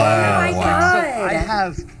 Oh my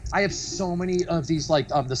God. So I have so many of these, like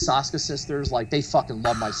the Saska sisters, like they fucking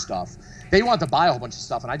love my stuff. They wanted to buy a whole bunch of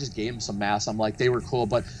stuff, and I just gave them some masks. I'm like, they were cool,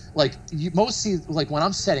 but like like when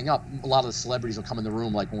I'm setting up, a lot of the celebrities will come in the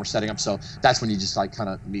room, like when we're setting up. So that's when you just like kind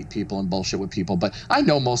of meet people and bullshit with people. But I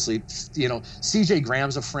know mostly, you know, CJ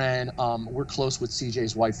Graham's a friend. We're close with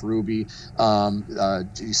CJ's wife Ruby.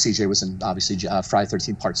 CJ was in obviously Friday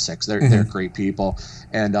 13th Part 6. They're great people,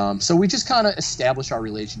 and so we just kind of establish our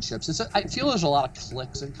relationships. I feel there's a lot of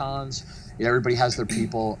cliques and cons. You know, everybody has their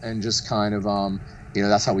people, and just kind of you know,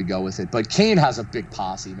 that's how we go with it. But Kane has a big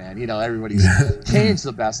posse, man. You know, Kane's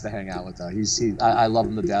the best to hang out with, though. I love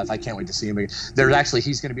him to death. I can't wait to see him again.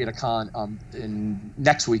 He's going to be at a con in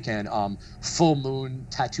next weekend, Full Moon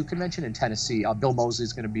Tattoo Convention in Tennessee. Bill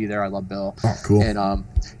Mosley's going to be there. I love Bill. Oh, cool. And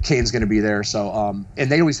Kane's going to be there. So, and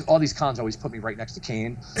they all these cons always put me right next to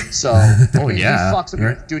Kane. So, yeah. He fucks with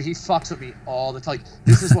me. Dude, he fucks with me all the time. Like,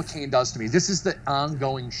 this is what Kane does to me. This is the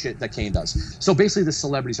ongoing shit that Kane does. So basically, the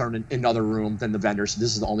celebrities are in another room than the vendors. So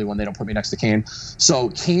this is the only one they don't put me next to Kane. So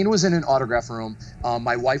Kane was in an autograph room.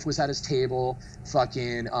 My wife was at his table.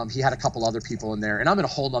 Fucking, he had a couple other people in there, and I'm in a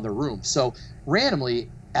whole other room. So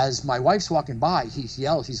randomly, as my wife's walking by, he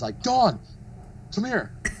yells. He's like, "Dawn, come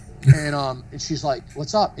here." And she's like,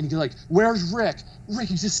 "What's up?" And he's like, "Where's Rick?" Rick,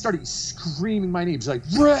 he just started screaming my name. He's like,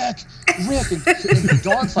 "Rick, Rick!" And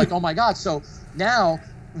Dawn's like, "Oh my God!" So now,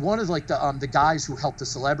 one of like the guys who helped the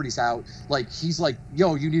celebrities out, like he's like,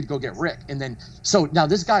 "Yo, you need to go get Rick." And then so now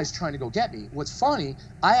this guy's trying to go get me. What's funny,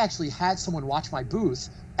 I actually had someone watch my booth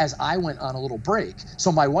as I went on a little break.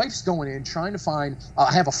 So my wife's going in trying to find,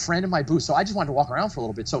 I have a friend in my booth, so I just wanted to walk around for a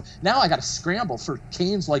little bit. So now I got to scramble for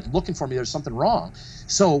Kane's like looking for me. There's something wrong.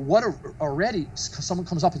 So already someone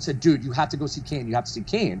comes up and said, "Dude, you have to go see Kane. You have to see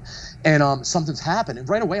Kane." And something's happened. And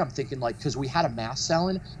right away I'm thinking, like, because we had a mask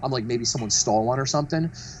selling, I'm like, maybe someone stole one or something.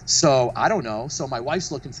 So I don't know. So my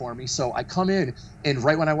wife's looking for me. So I come in, and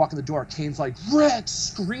right when I walk in the door, Kane's like, "Rick,"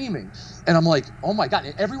 screaming. And I'm like, oh my God.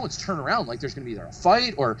 And everyone's turned around like there's going to be either a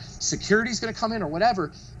fight or security's going to come in or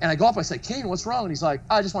whatever. And I go up, I say, "Kane, what's wrong?" And he's like,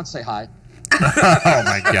 "I just want to say hi." Oh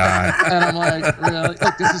my God. And I'm like, really?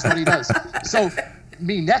 Like, this is what he does. So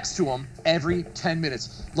me next to him every 10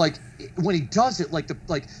 minutes, like when he does it, like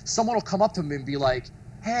someone will come up to him and be like,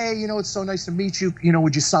 "Hey, you know, it's so nice to meet you. You know,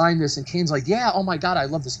 would you sign this?" And Kane's like, "Yeah, oh my God, I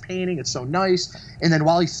love this painting. It's so nice." And then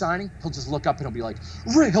while he's signing, he'll just look up and he'll be like,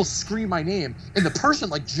 "Rick," he'll scream my name. And the person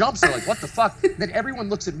like jumps, they're like, "What the fuck?" Then everyone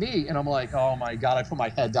looks at me and I'm like, oh my God, I put my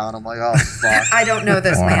head down. I'm like, oh fuck. I don't know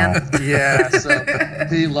this man. Yeah, so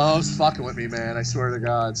he loves fucking with me, man. I swear to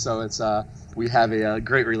God. So it's we have a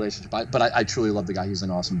great relationship, but I truly love the guy. He's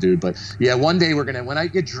an awesome dude. But yeah, one day when I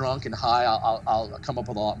get drunk and high, I'll come up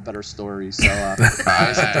with a lot better stories. So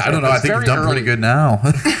I don't know. I think you've done pretty good now.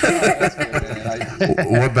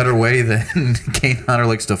 What better way than Kane Hodder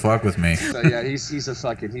likes to fuck with me? So yeah, he's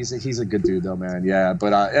a good dude though, man. Yeah,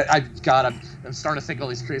 but I'm starting to think all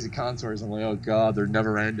these crazy contours. I'm like, oh God, they're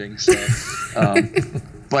never ending. So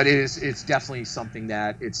but it's definitely something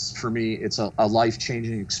that for me, it's a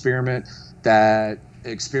life-changing experience that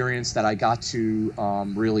I got to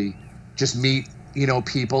really just meet,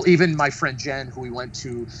 people. Even my friend Jen, who we went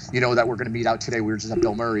to, that we're going to meet out today. We were just at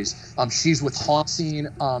Bill Murray's. She's with Haunt Scene.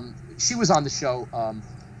 She was on the show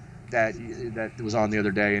that was on the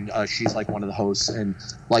other day, and she's like one of the hosts. And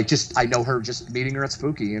like, just I know her just meeting her at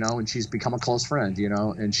Spooky, and she's become a close friend,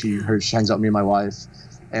 and she hangs out with me and my wife,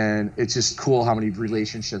 and it's just cool how many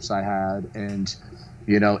relationships I had. And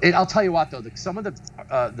I'll tell you what though, some of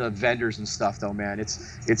the vendors and stuff though, man,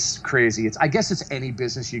 it's crazy. I guess it's any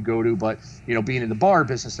business you go to, but being in the bar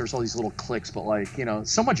business, there's all these little cliques, but like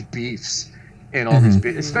so much beefs in all these,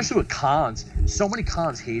 especially with cons. So many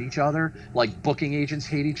cons hate each other, like booking agents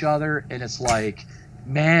hate each other, and it's like,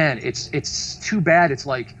 man, it's too bad. It's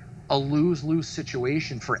like a lose-lose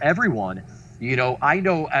situation for everyone. I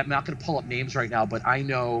know, I'm not going to pull up names right now, but I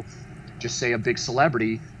know, just say a big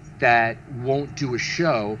celebrity that won't do a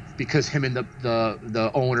show because him and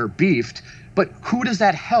the owner beefed. But who does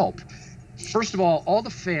that help? First of all the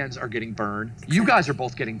fans are getting burned. You guys are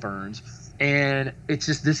both getting burned. And it's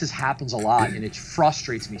just, this happens a lot, and it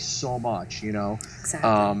frustrates me so much,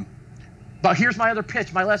 Exactly. But here's my other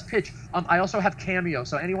pitch, my last pitch. I also have Cameo.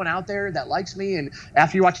 So anyone out there that likes me, and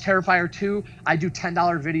after you watch Terrifier 2, I do $10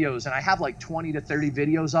 videos, and I have like 20 to 30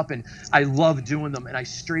 videos up, and I love doing them, and I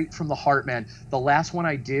straight from the heart, man. The last one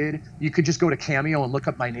I did, you could just go to Cameo and look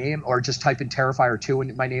up my name, or just type in Terrifier 2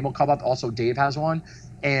 and my name will come up. Also, Dave has one.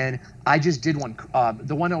 And I just did one.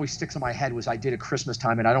 The one that always sticks in my head was I did at Christmas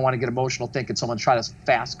time, and I don't want to get emotional thinking someone try to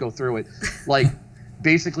fast go through it. Like,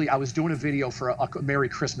 basically, I was doing a video for a Merry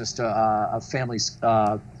Christmas to a family's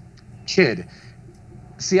kid.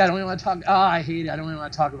 See, I don't even want to talk. Oh, I hate it. I don't even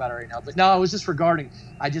want to talk about it right now. But no, it was just regarding.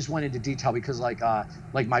 I just went into detail because like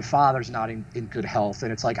my father's not in good health,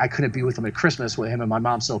 and it's like I couldn't be with him at Christmas with him and my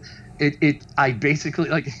mom. So I basically,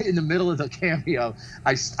 like, in the middle of the Cameo,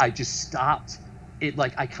 I just stopped.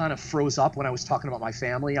 I kind of froze up when I was talking about my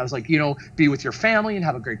family. I was like, be with your family and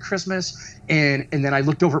have a great Christmas. And then I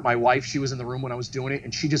looked over at my wife. She was in the room when I was doing it,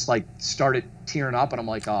 and she just like started tearing up. And I'm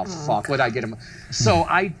like, oh fuck, what did I get him? So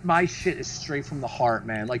my shit is straight from the heart,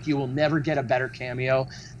 man. Like, you will never get a better Cameo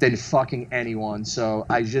than fucking anyone. So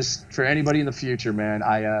for anybody in the future, man,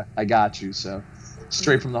 I got you. So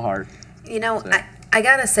straight from the heart. So. I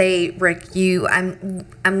gotta say, Rick,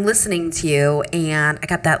 I'm listening to you, and I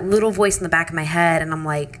got that little voice in the back of my head, and I'm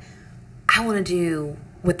like, I want to do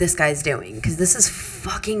what this guy's doing, because this is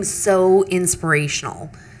fucking so inspirational.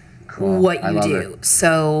 Cool. What you do.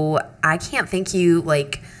 So I can't thank you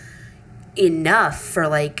enough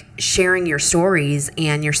for sharing your stories,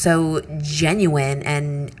 and you're so genuine,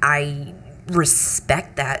 and I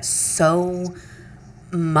respect that so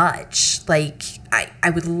much. I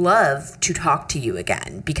would love to talk to you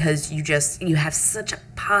again, because you have such a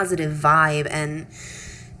positive vibe, and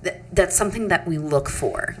that's something that we look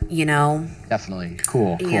for, Definitely.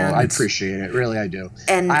 Cool. I appreciate it. Really, I do.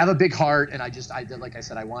 And I have a big heart, and like I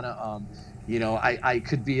said, I want to, I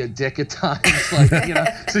could be a dick at times,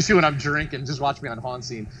 especially when I'm drinking. Just watch me on Haunt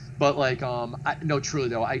Scene. But no, truly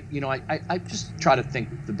though, I just try to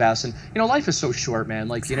think the best, and life is so short, man.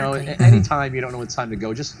 Exactly. Anytime you don't know it's time to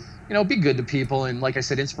go, just be good to people, and like I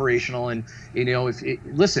said, inspirational, and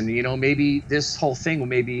listen, maybe this whole thing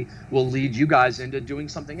will lead you guys into doing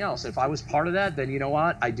something else. If I was part of that, then you know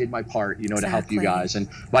what, I did my part, to help you guys, and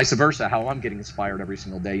vice versa. How I'm getting inspired every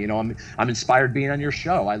single day. I'm inspired being on your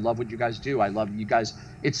show. I love what you guys do. I love you guys.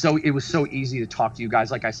 It was so easy to talk to you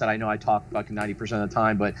guys. Like I said, I know I talk fucking 90% of the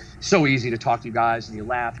time, but so easy to talk to you guys, and you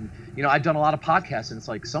laugh. And I've done a lot of podcasts, and it's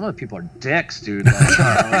like some of the people are dicks, dude.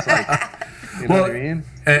 It's like, you know what I mean?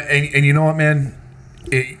 And you know what, man?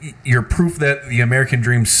 You're proof that the American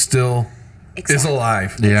dream still is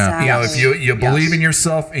alive. Yeah. Exactly. If you believe in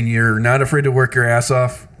yourself and you're not afraid to work your ass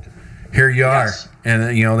off, here you are, and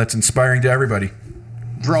that's inspiring to everybody.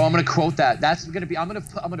 Bro, I'm gonna quote that. That's gonna be. I'm gonna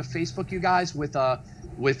Facebook you guys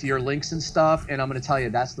with your links and stuff, and I'm gonna tell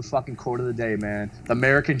you that's the fucking quote of the day, man. The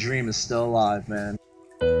American dream is still alive, man.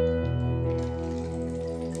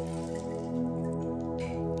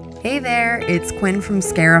 Hey there, it's Quinn from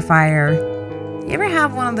Scarifyer. You ever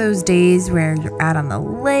have one of those days where you're out on the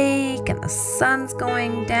lake and the sun's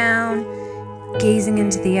going down, gazing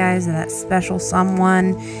into the eyes of that special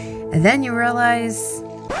someone, and then you realize,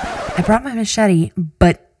 I brought my machete,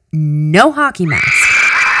 but no hockey mask?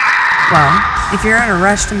 Well, if you're in a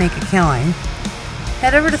rush to make a killing,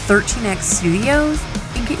 head over to 13X Studios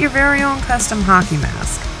and get your very own custom hockey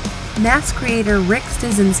mask. Mask creator Rick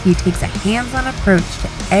Styczynski takes a hands-on approach to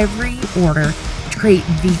every order to create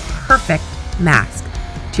the perfect mask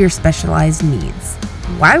to your specialized needs.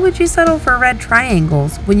 Why would you settle for red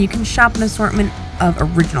triangles when you can shop an assortment of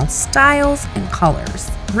original styles and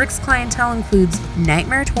colors? Rick's clientele includes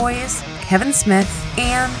Nightmare Toys, Kevin Smith,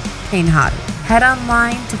 and Kane Hodder. Head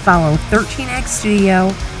online to follow 13X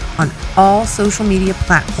Studio on all social media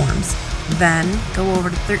platforms. Then go over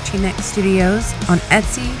to 13X Studios on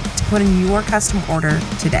Etsy to put in your custom order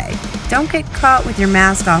today. Don't get caught with your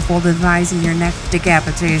mask off while devising your next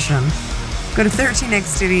decapitation. Go to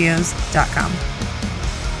 13xstudios.com.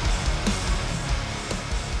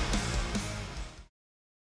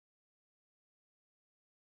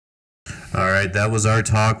 All right, that was our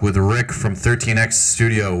talk with Rick from 13X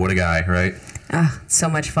Studio. What a guy, right? So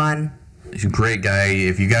much fun. He's a great guy.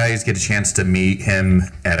 If you guys get a chance to meet him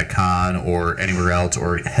at a con or anywhere else,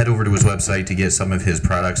 or head over to his website to get some of his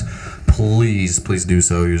products, please do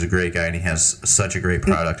so. He was a great guy, and he has such a great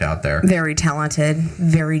product out there. Very talented,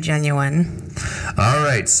 very genuine. All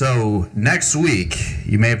right, so next week,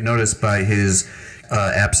 you may have noticed by his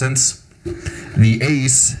absence, the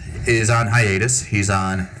Ace is on hiatus. He's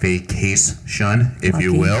on vacation, if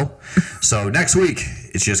you will. So next week,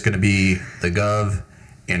 it's just going to be the Gov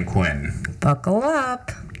and Quinn. Buckle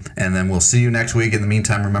up. And then we'll see you next week. In the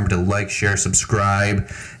meantime, remember to like, share, subscribe.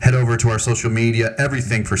 Head over to our social media.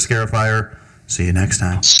 Everything for Scarifyer. See you next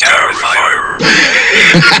time. Scarifyer.